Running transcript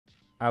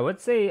I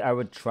would say I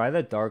would try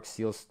the Dark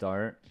Seal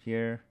start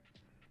here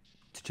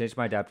to change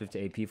my adaptive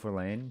to AP for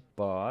lane,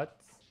 but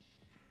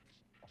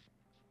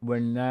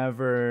we're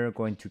never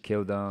going to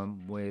kill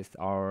them with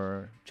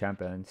our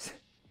champions,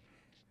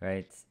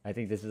 right? I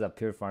think this is a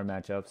pure farm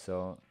matchup,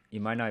 so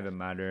it might not even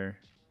matter.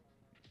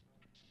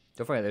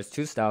 Don't forget, there's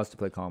two styles to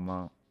play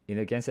KOG'MAW. In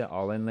against an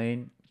all-in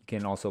lane, you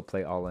can also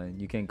play all-in.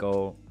 You can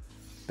go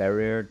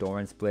Barrier,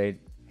 Doran's Blade,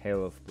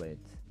 Hail of Blade.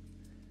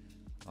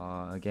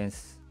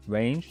 Against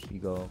range, you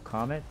go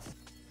Comet.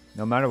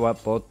 No matter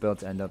what, both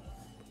builds end up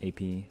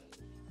AP.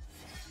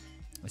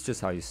 It's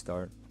just how you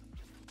start.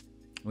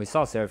 We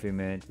saw Seraphim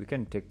mid. We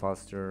can take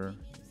posture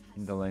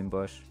in the lane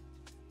bush.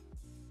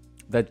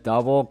 The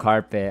double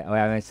carpet. Oh,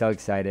 I'm so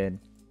excited.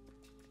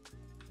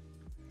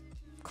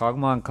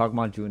 KOG'MAW and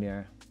KOG'MAW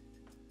Jr.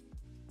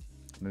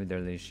 Maybe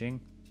they're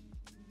leashing.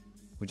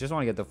 We just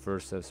want to get the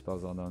first set of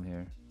spells on them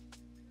here.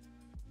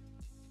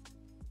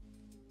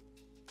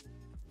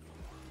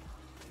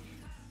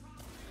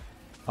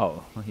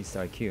 Oh, he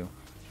started Q.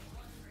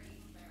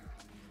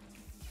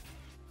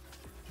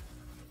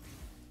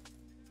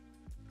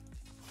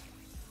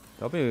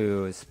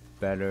 W is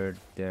better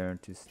there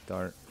to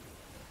start.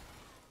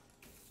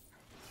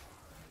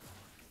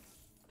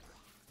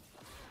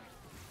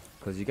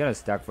 Because you gotta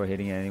stack for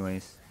hitting it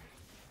anyways.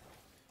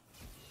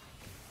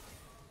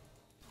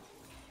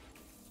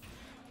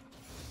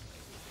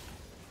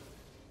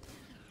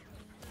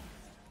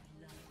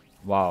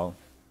 Wow.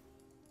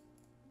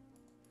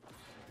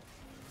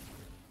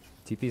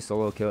 TP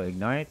solo kill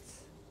ignite.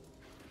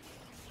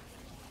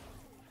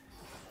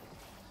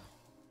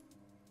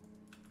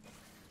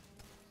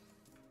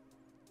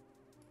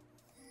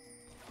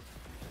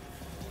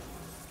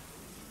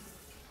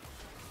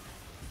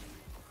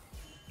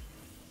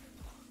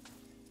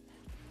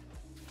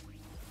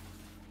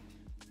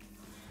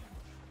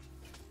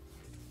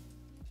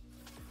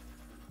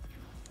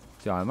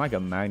 So I'm like a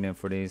magnet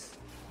for these.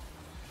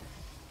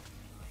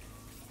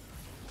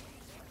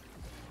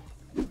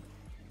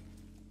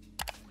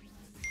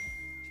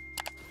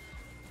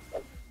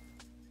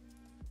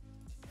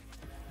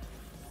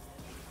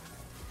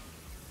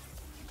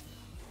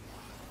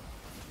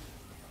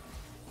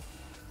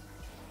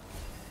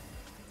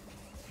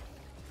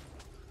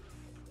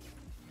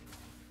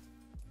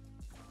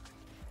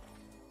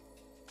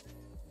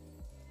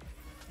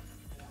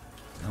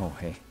 Oh,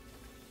 hey.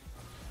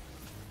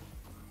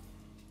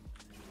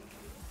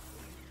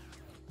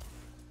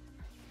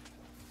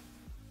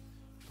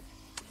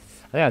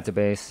 I think that's a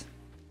base.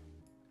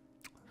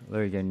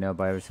 Literally getting nailed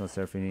by every single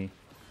Seraphini.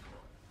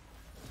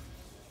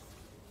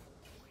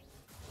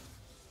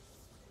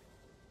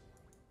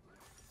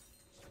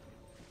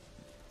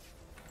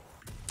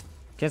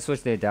 Can't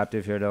switch the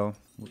adaptive here though.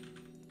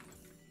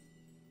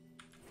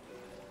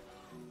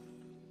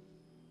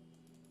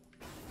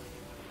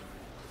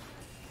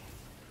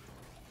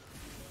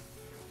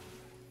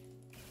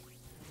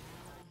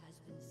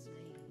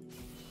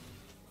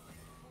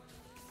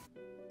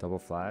 Double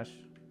flash.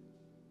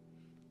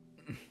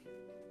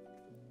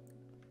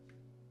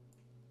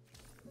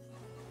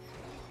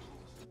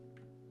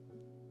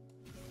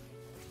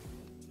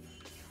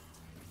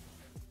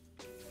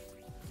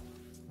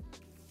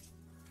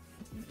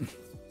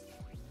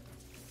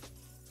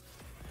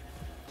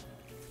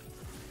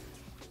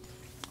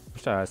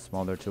 Wish I had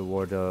smaller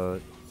toward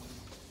that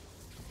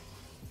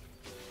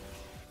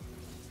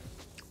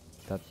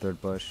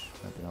third bush.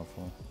 That'd be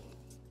helpful.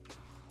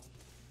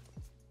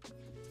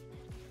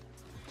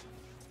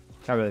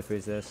 Can't really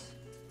freeze this.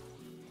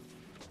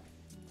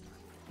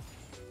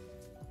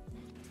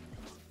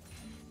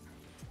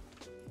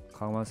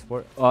 KOG'MAW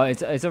Support. Oh,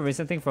 it's a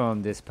recent thing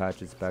from this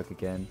patch. It's back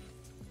again.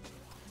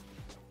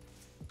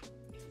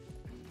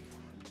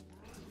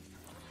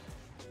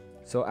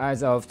 So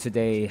as of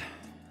today,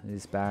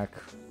 it's back.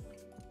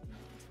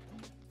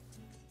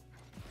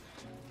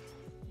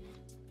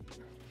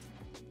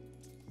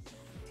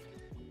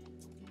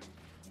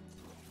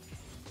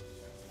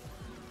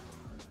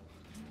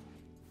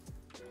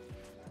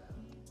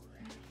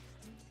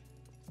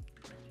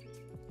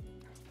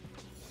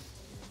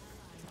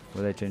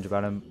 What did they change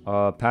about him?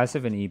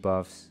 Passive and E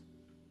buffs.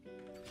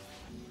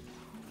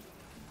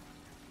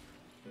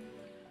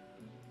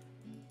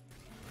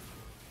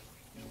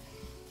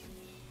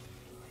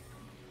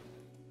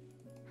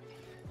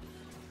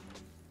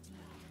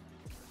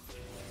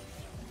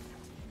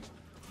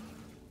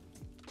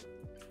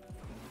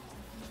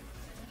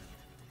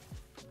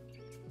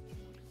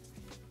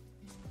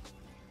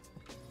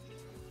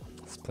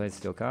 Let's play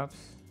steel caps.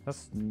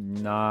 That's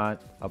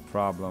not a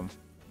problem.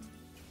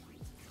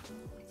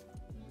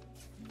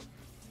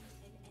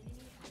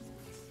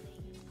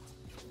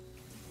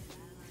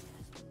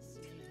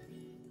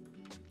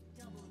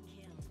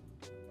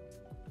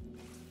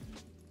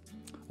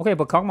 Okay,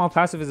 but KOG'MAW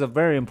passive is a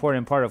very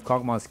important part of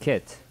KOG'MAW's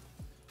kit.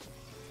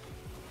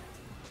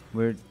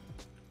 We're...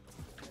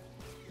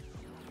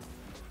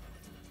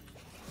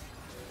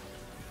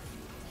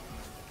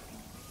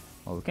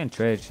 Oh, we can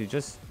trade. She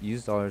just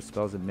used all her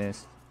spells and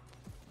missed.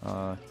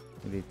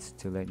 Maybe it's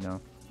too late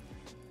now.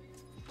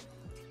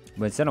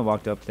 When Senna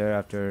walked up there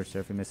after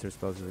surfing Mr.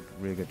 Spells, was a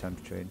really good time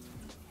to trade.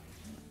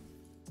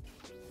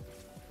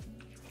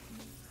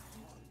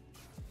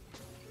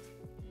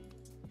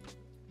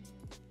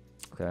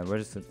 Okay, we're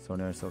just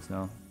zoning ourselves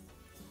now.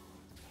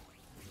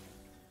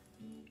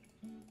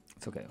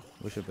 It's okay.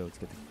 We should be able to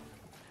get the...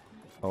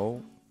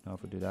 Oh, now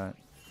if we do that.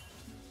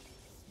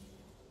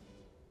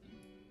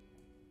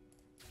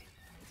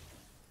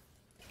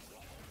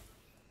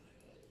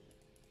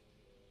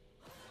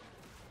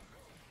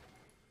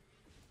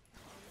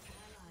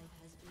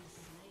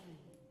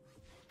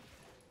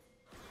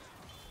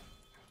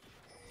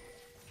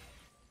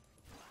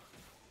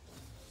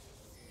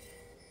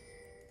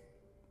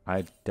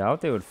 I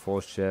doubt they would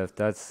full shift.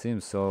 That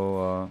seems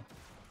so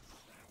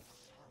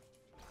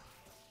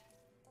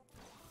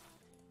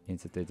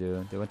means that they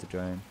do. They went to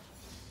drain.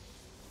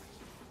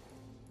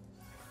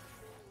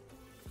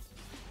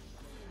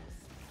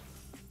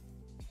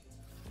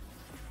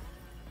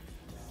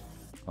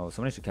 Oh,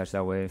 somebody should catch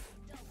that wave.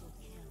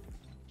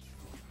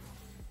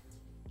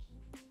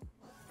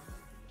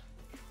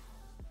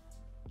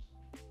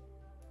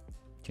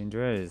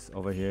 Kindred is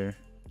over here.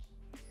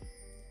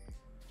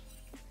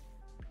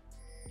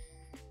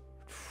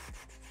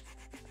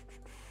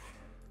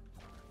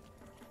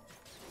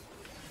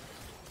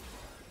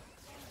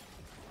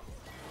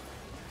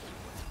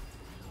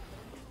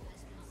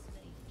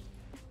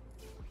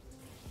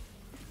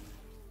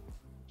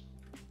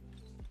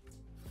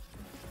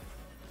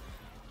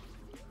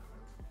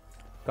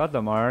 Got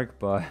the mark,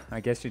 but I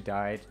guess you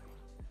died.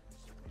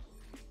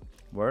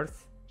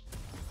 Worth?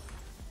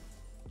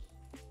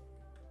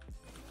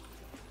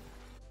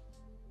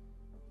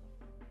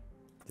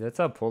 That's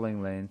a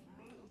pulling lane.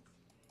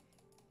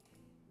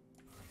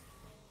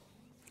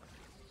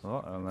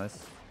 Oh,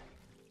 unless...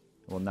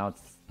 Well, now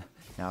it's...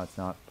 now it's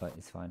not, but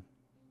it's fine.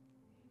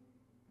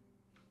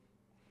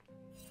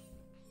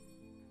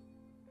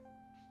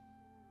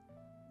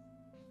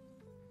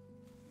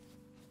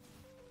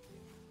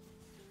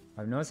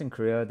 I've noticed in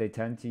Korea they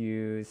tend to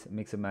use a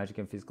mix of magic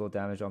and physical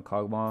damage on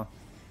KOG'MAW.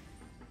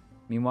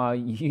 Meanwhile,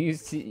 you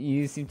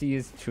seem to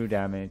use true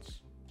damage.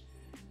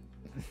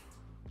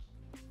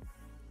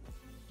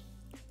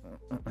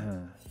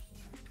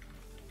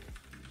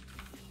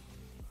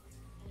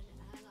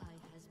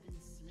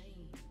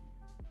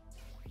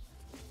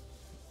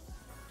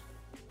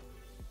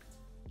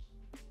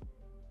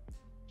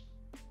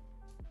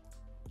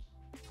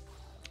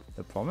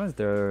 The problem is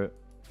they're...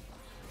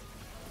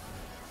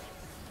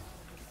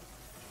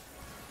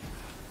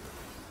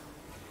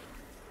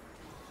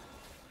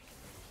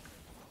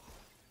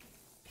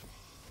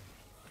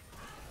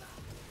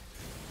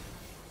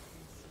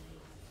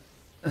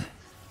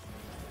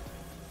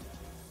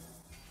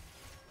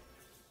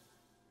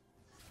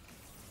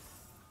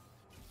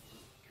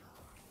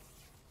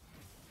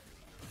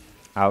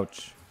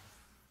 Ouch.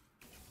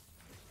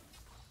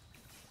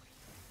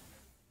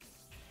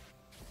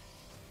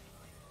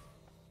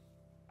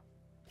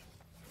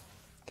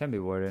 Can be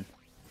worded.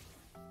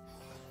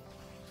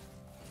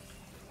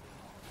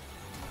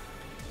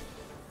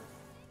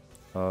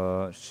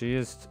 She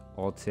used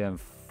ulti and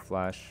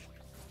flash.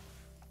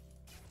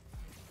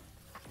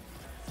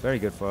 It's very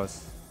good for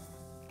us.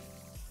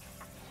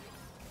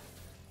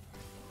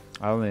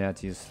 I only had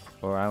to use,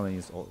 or I only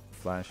used ult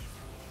flash.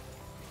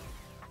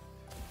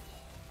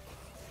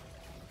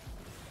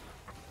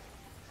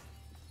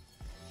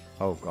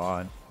 Oh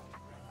god.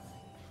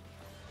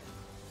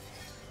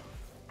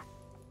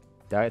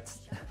 That's...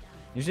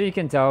 Usually you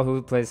can tell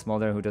who plays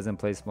Smolder and who doesn't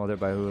play Smolder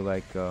by who,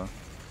 like,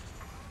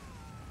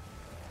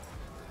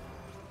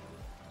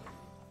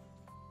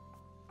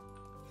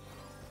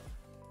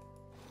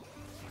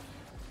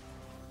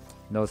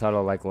 knows how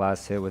to, like,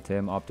 last hit with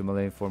him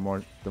optimally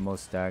for the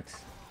most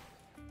stacks.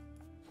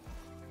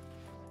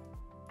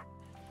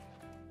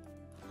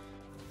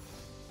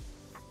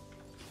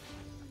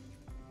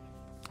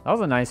 That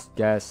was a nice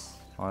guess,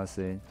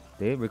 honestly.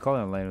 They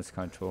recalling lane was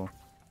control.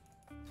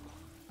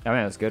 I mean,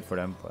 it was good for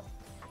them, but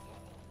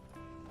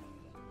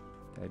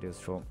the idea was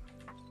troll.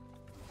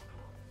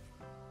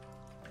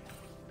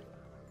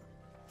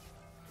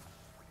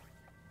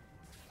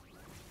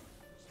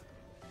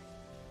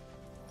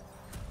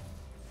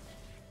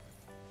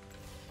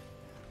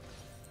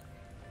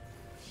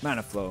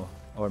 Mana flow,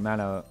 or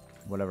mana,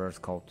 whatever it's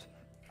called.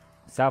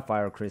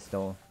 Sapphire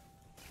crystal.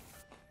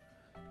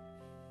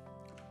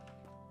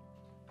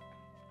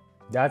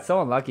 That's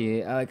so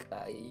unlucky. Like,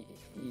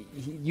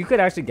 you could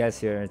actually guess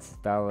here. It's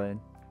valid.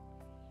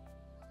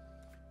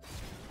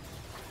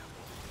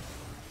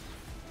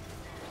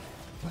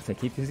 But they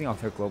keep using all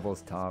their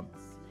globals top.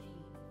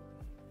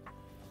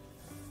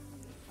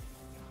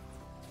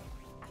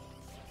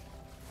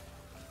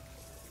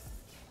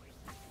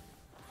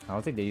 I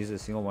don't think they use a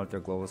single one of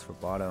their globals for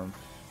bottom.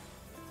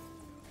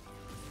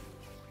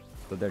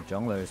 But their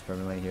jungler is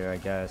permanently here, I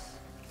guess.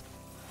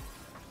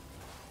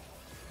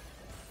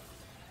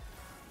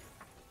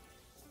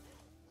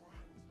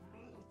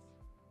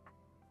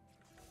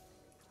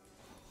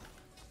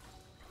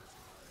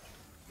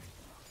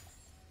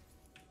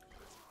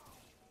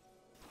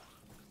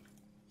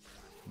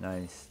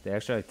 Nice. The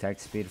extra attack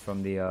speed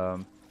from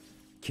the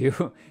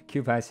Q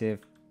Q passive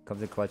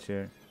comes in clutch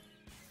here.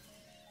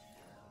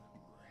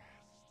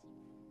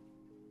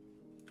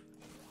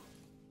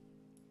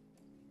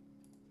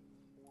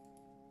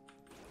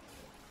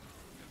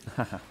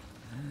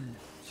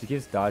 She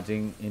keeps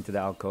dodging into the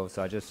alcove,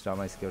 so I just shot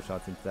my skill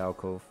shots into the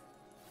alcove.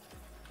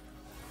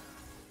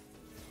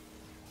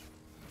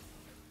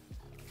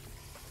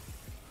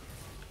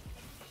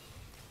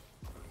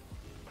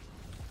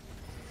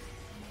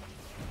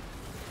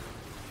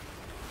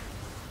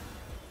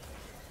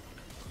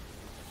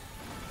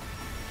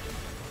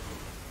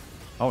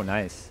 Oh,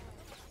 nice.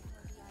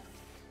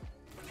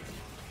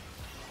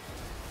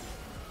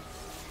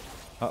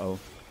 Uh-oh.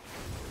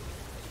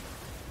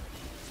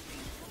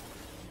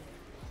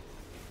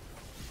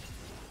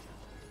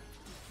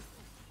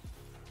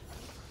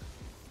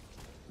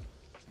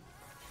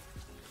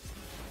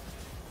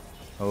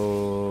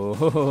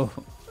 Oh,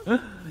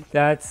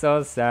 that's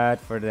so sad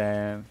for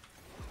them.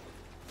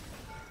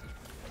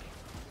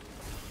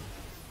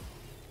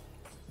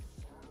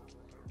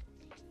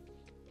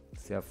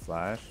 See a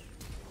flash?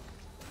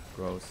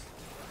 Gross.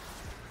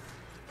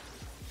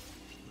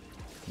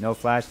 No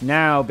flash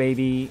now,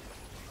 baby.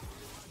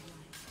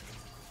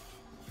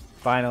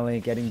 Finally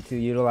getting to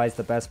utilize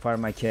the best part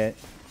of my kit.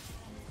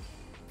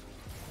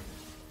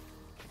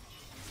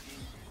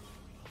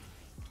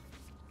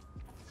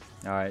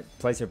 Alright,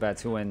 place your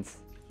bets. Who wins?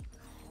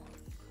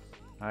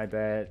 I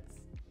bet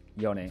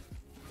Yone.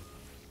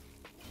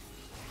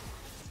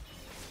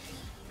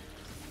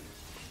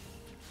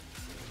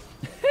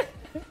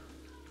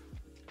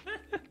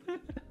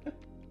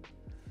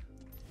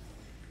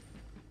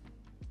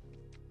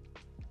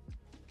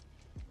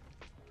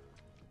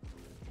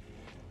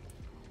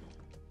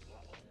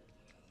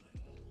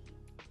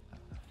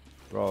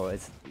 Bro,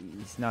 it's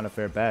not a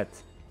fair bet.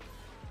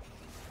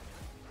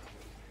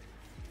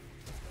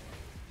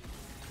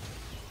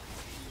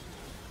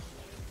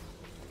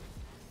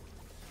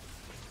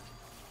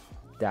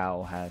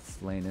 Thou hast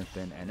slain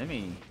an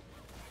enemy.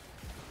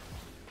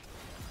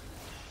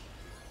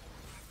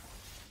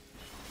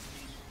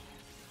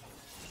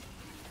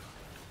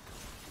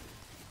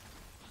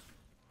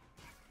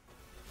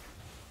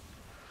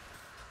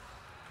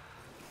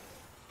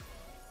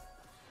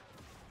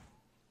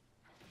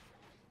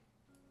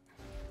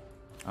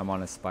 I'm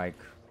on a spike.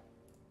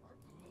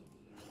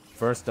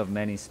 First of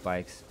many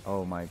spikes.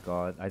 Oh my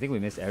god. I think we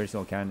missed every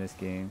single count in this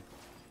game.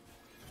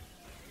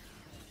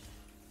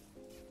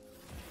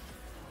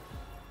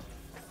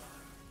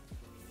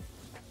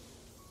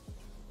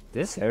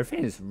 This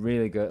Seraphine is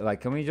really good.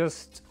 Like, can we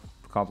just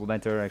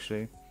compliment her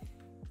actually?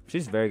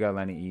 She's very good at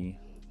landing E.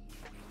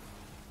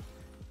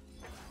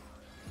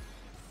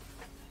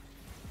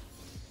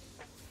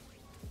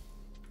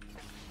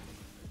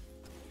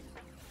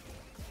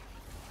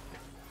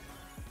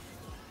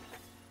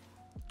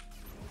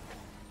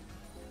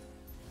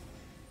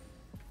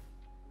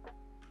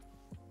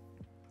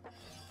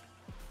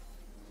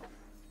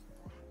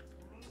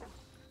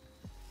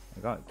 I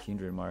got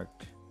Kindred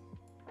marked.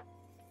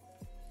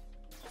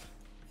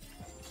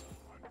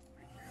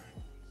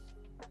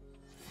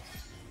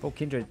 Oh,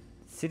 Kindred,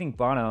 sitting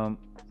bottom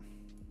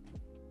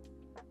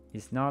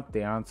is not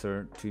the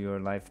answer to your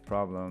life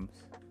problems.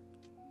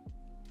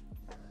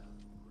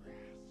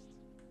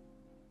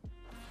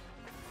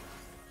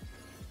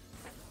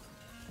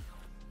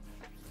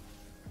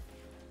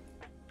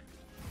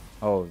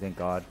 Oh, thank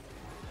god.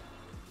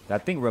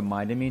 That thing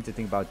reminded me to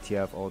think about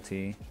TF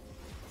ulti.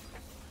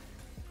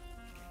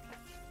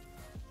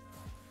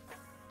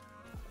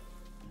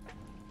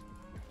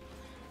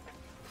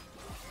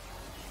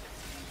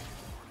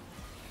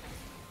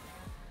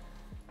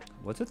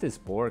 What's with this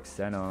Borg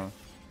Senna?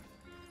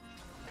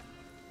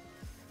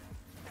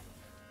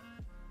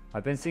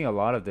 I've been seeing a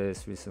lot of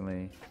this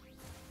recently.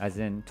 As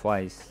in,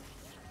 twice.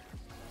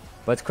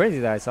 But it's crazy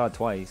that I saw it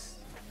twice.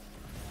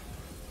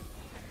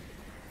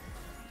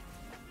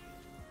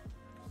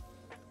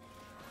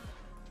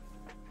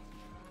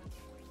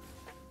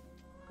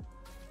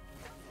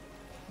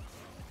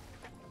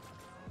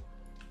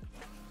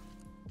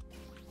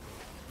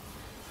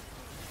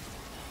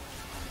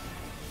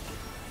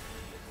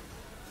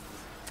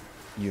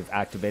 You've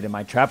activated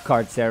my trap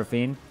card,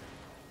 Seraphine.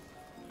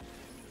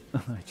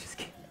 I just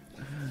can't.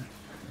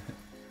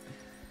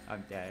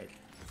 I'm dead.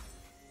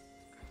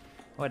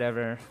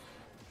 Whatever.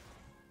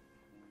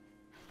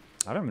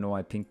 I don't even know why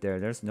I pinked there.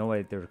 There's no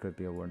way there could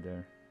be a ward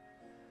there.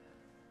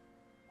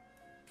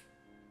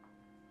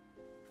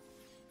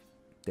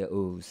 The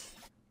ooze.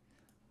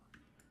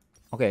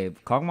 Okay,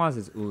 KOG'MAW's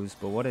is ooze,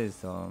 but what is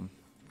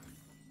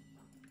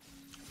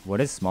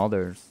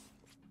Smolder's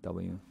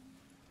W?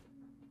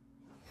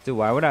 Dude,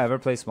 why would I ever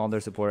play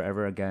Smolder support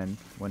ever again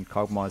when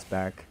KOG'MAW is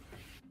back?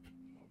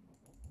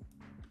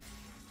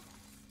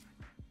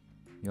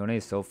 Yone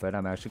is so fed,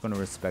 I'm actually going to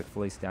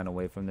respectfully stand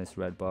away from this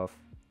red buff.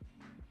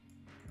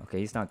 Okay,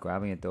 he's not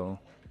grabbing it though.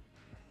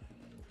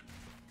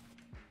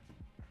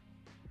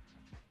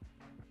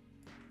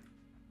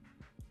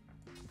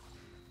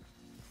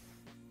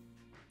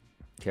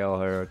 Kill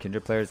her.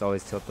 Kindred players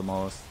always tilt the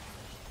most.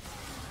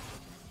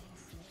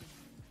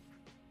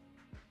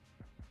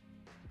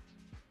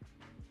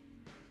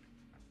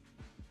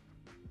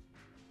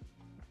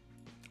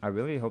 I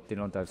really hope they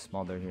don't dive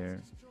Smolder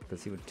here,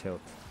 because he would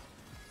tilt.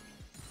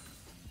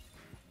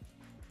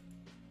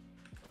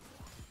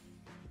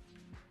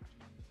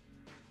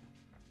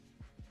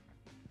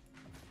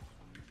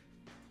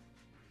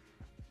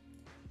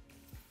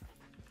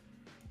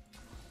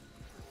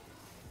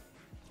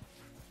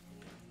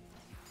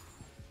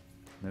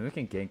 Maybe we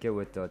can gank it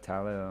with the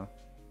Talia.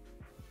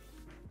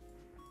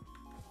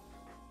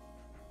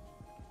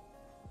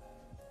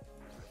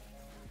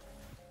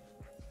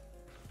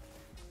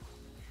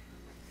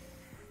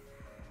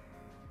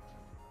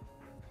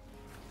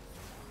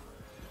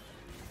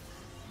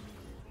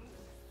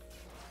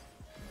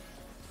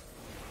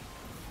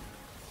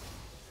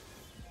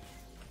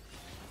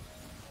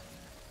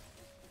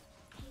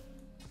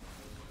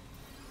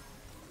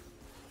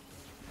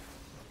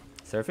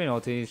 Surfing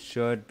ulti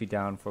should be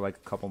down for like a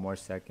couple more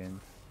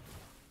seconds.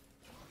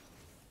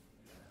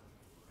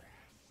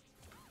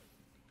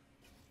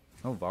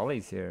 Oh,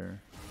 Volley's here.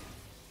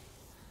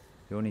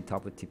 You only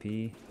top with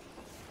TP.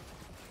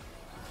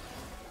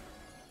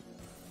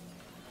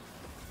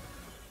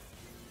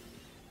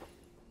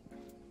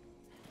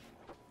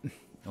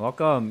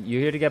 Welcome. You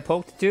here to get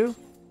poked too?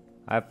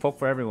 I have poke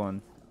for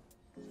everyone.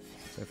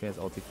 Surfing has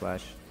ulti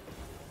flash.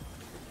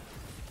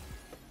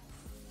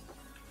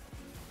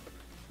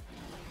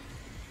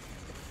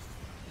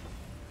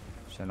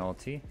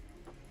 Ulti.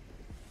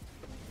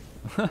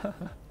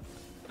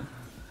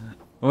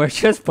 We're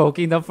just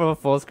poking them from a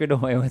full screen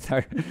away with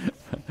our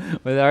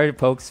with our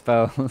poke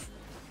spells,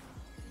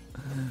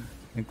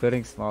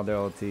 including Smolder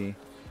ulti.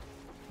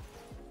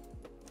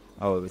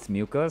 Oh, it's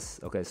Mucus.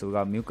 Okay, so we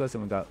got Mucus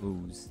and we got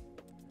Ooze.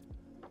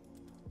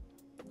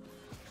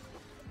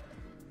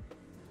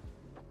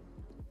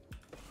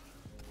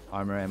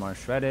 Armor MR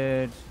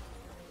shredded.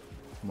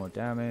 More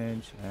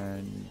damage,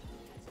 and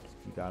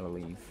you gotta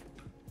leave.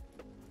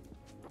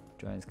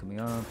 Giant's coming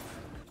up.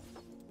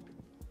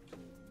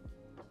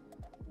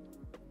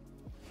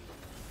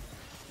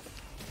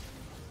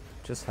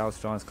 Just how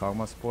strong is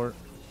KOG'MAW Support?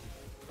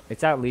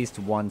 It's at least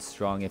 1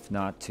 strong, if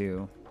not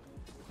 2.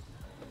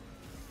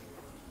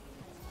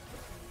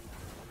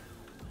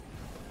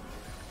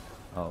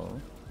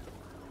 Oh.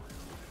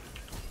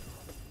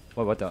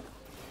 Wait, what the?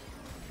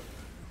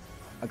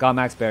 I got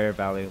max barrier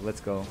value.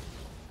 Let's go.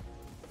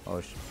 Oh,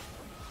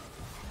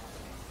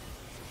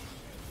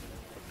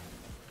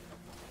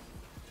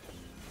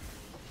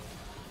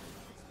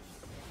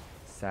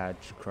 Sag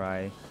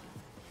cry.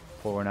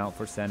 Pour one out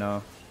for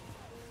Senna.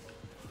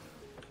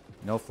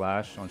 No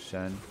flash on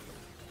Shen.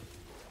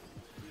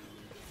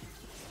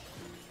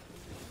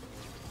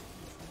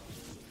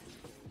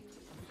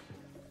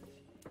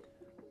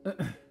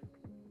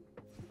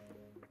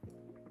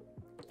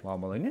 Wow,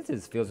 Malignancy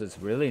feels it's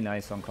really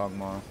nice on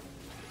KOG'MAW.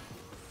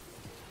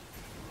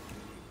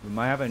 We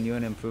might have a new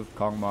and improved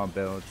KOG'MAW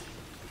build.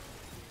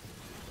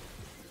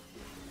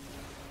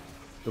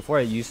 Before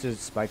it used to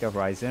spike at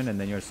Horizon and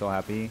then you're so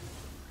happy.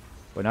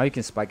 But now you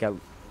can spike at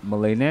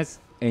Malignus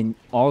and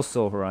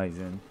also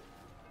Horizon.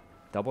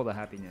 Double the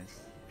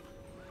happiness.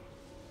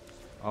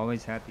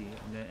 Always happy.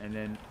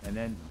 And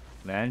then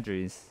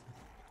Landry's.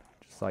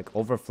 Just like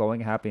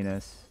overflowing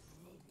happiness.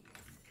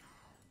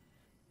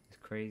 It's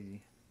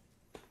crazy.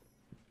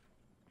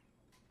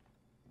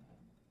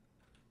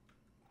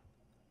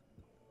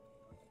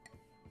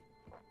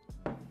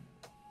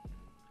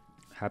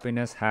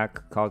 Happiness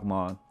hack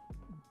KOG'MAW.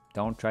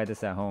 Don't try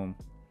this at home.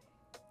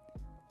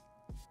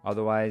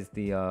 Otherwise,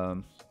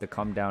 the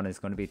come down is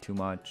going to be too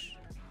much.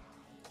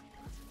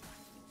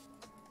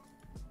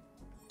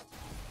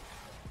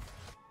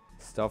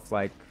 Stuff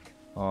like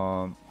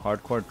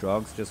hardcore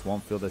drugs just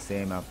won't feel the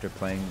same after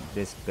playing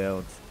this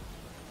build.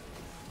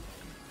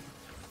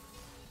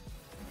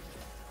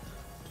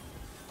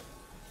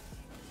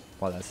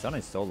 Wow, that stun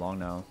is so long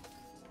now.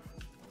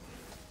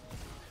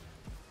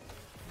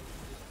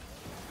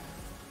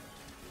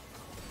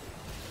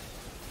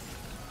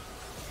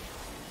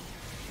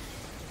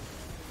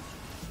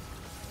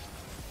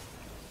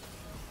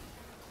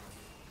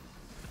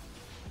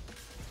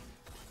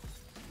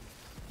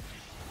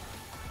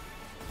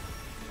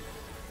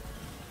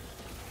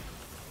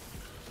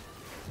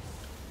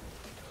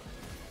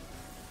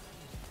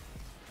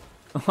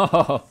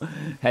 Oh,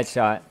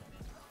 headshot.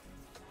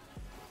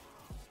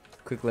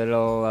 Quick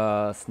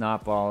little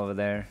snot ball over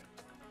there.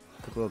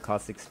 Quick little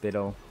caustic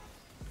spittle.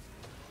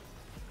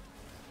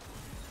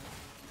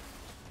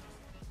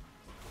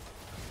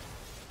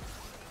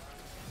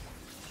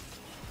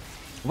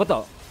 What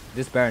the?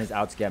 This Baron is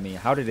out to get me.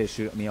 How did it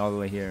shoot me all the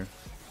way here?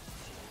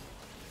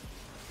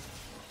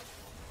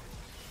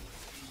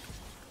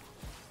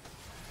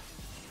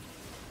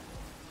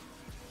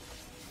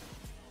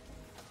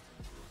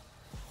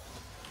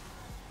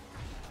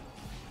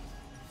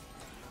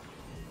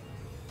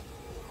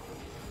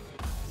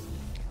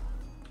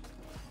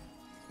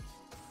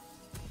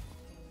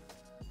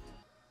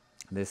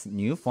 This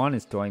new font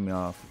is throwing me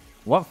off.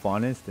 What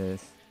font is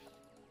this?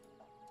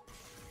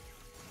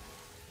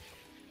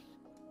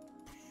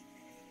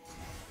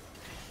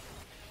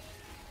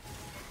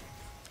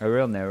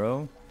 Aerial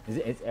narrow? Is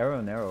it? It's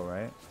aerial narrow,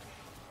 right?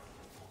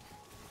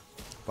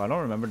 But I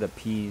don't remember the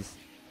P's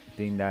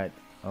being that.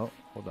 Oh,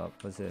 hold up.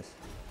 What's this?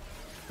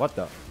 What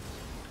the?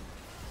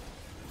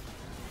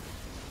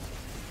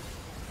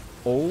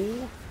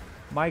 Oh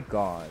my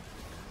god.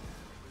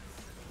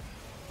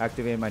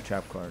 Activate my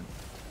trap card.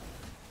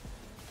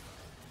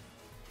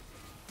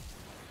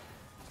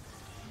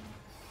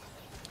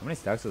 How many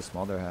stacks does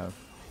Smolder have?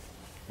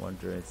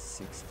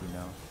 160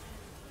 now.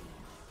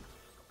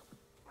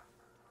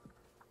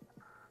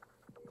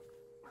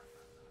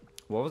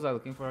 What was I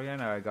looking for again?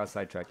 I got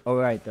sidetracked. Oh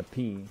right, the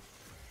P.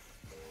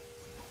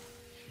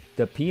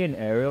 The P in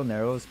aerial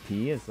narrows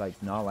P is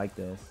like not like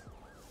this.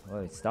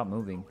 Oh, stop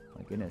moving.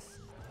 My goodness.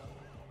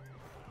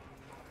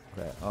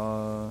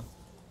 Okay,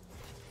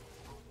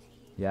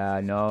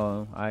 yeah,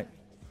 no,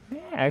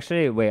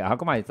 actually, wait, how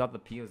come I thought the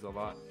P was a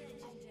lot?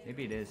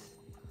 Maybe it is.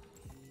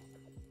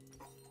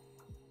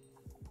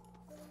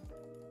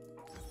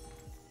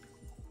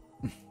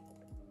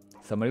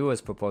 Somebody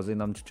was proposing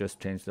them to just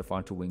change the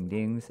font to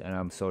Wingdings, and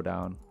I'm so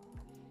down.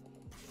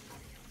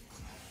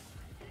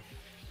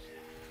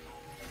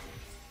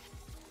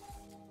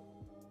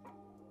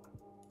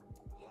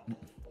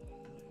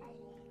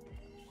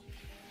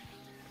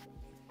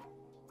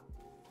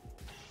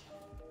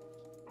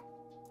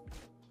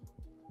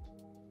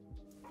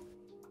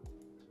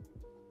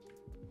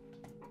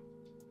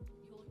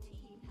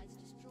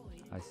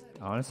 I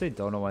honestly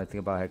don't know what I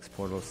think about Hex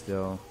Portal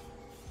still.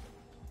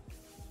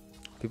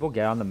 People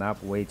get on the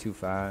map way too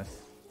fast.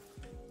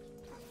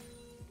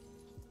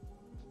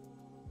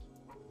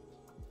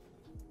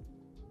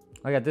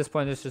 Like at this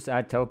point, let's just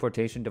add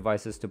teleportation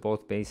devices to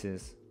both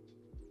bases.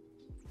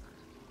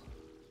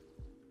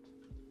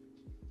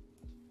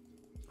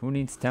 Who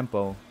needs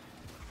tempo?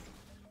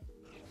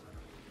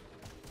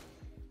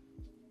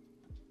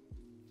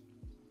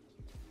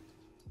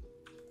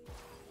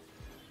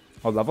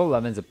 Oh, level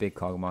 11 is a big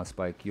KOG'MAW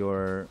spike.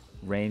 Your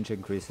range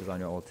increases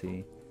on your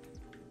ulti.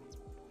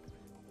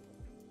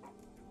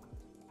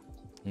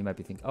 You might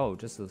be thinking, oh,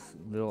 just a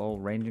little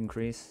old range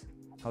increase?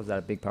 How's that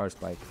a big power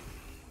spike?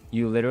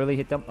 You literally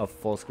hit them a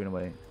full screen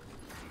away.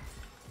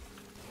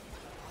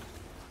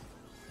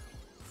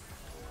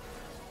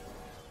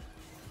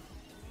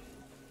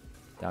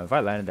 Damn, if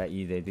I landed that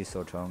E, they'd be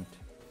so chunked.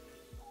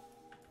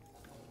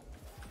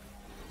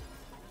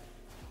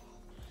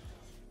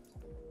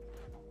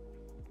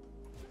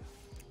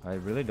 I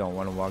really don't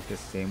want to walk the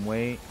same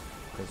way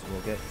because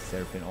we'll get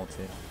Seraphine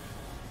ulted.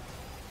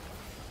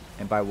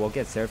 And by we'll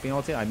get Seraphine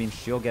ulted, I mean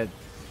she'll get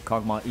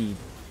KOG'MAW E.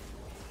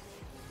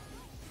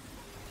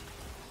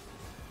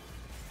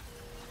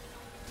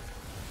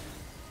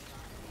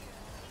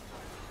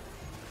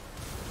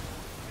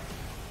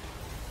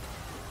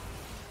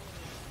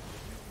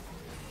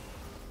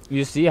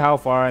 You see how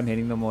far I'm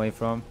hitting them away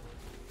from?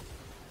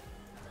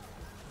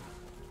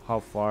 How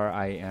far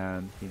I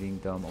am hitting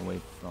them away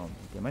from.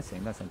 Am I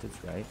saying that sentence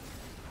right?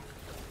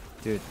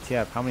 Dude,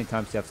 TF, how many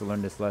times do you have to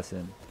learn this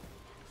lesson?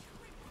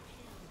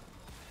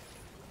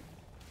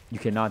 You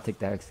cannot take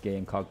the XK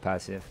and Cog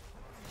passive.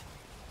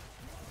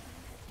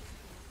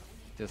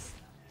 Just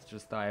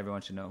thought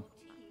everyone should know.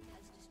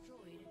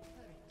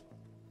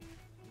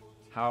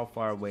 How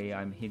far away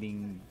I'm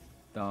hitting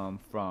them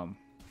from.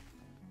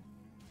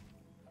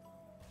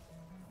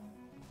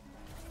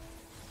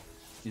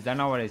 Is that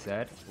not what I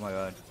said? Oh my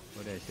god,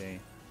 what did I say?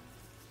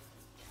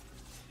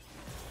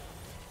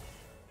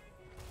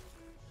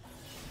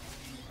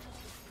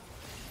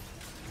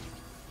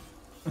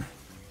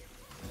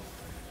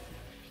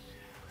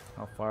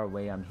 How far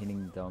away I'm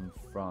hitting them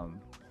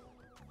from.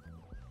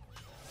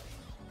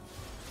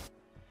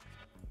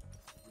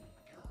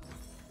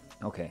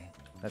 Okay,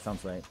 that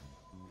sounds right.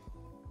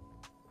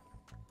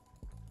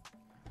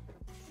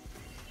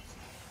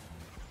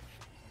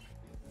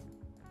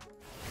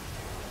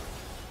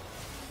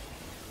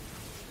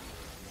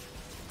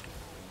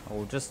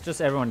 Oh, just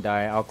everyone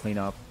die. I'll clean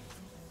up.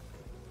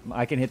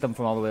 I can hit them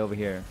from all the way over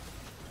here.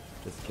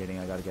 Just kidding.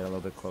 I gotta get a little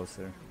bit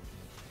closer.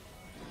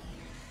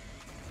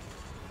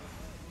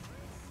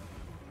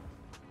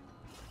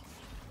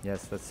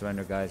 Yes, let's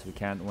surrender, guys. We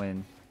can't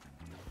win.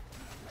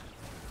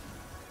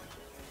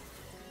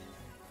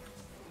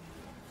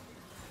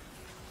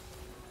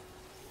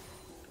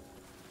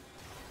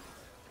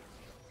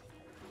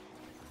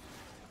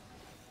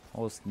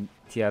 Oh,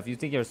 TF, you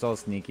think you're so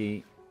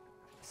sneaky?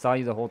 Saw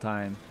you the whole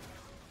time.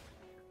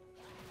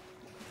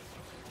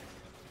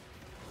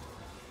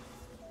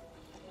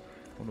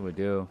 What do we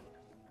do?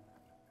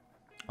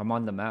 I'm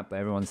on the map, but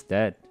everyone's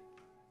dead.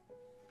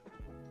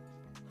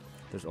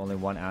 There's only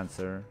one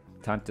answer.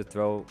 Time to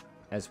throw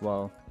as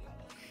well.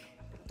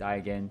 Die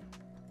again.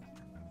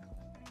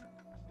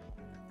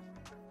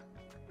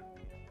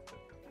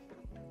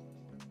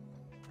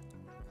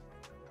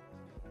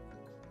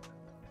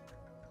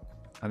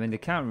 I mean, they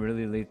can't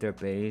really leave their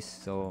base,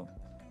 so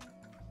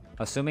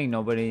assuming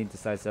nobody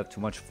decides to have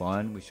too much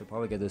fun, we should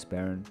probably get this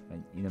Baron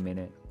in a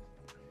minute.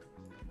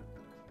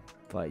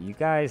 But you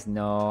guys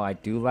know I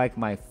do like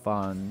my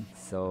fun,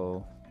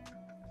 so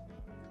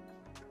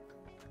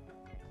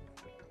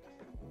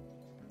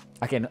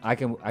I can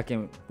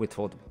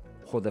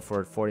hold it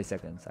for 40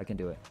 seconds. I can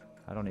do it.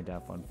 I don't need to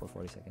have fun for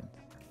 40 seconds.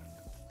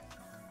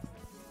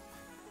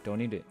 Don't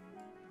need it.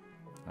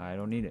 I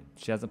don't need it.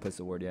 She hasn't placed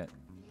the word yet.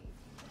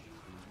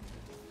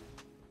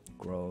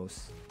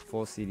 Gross.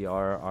 Full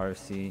CDR,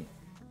 RC,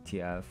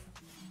 TF.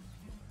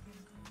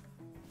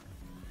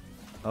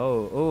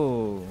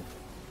 Oh.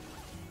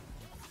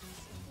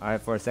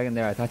 Alright, for a second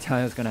there, I thought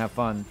Tanya was gonna have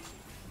fun.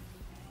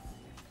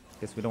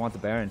 Guess we don't want the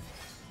Baron.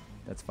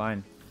 That's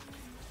fine.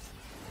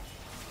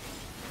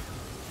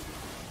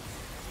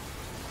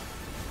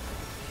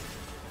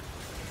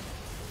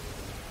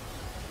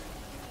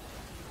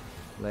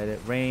 Let it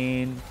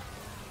rain.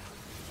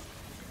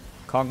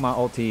 KOG'MAW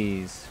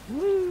ultis.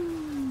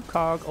 Woo!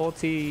 KOG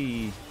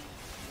ulti.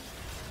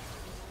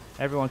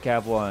 Everyone can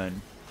have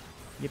one.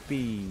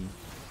 Yippee.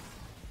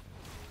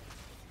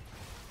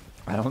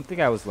 I don't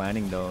think I was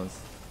landing those.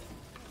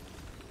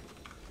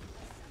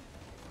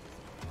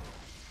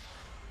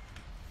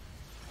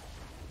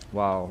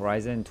 Wow,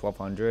 Horizon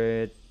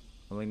 1200.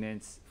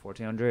 Malignance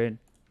 1400.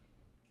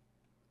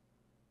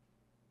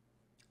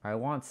 I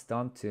want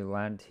Stunt to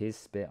land his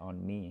spit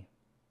on me.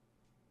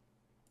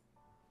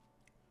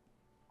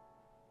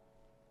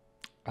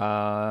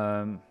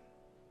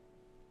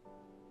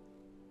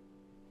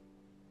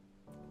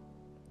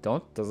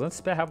 Doesn't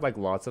spit have like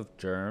lots of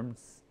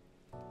germs?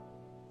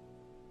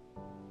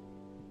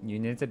 You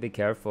need to be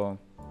careful.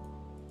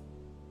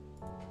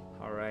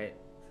 Alright.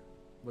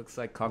 Looks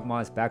like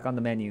KOG'MAW is back on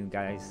the menu,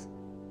 guys.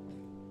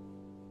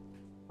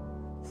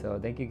 So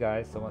thank you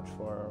guys so much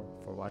for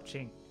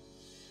watching.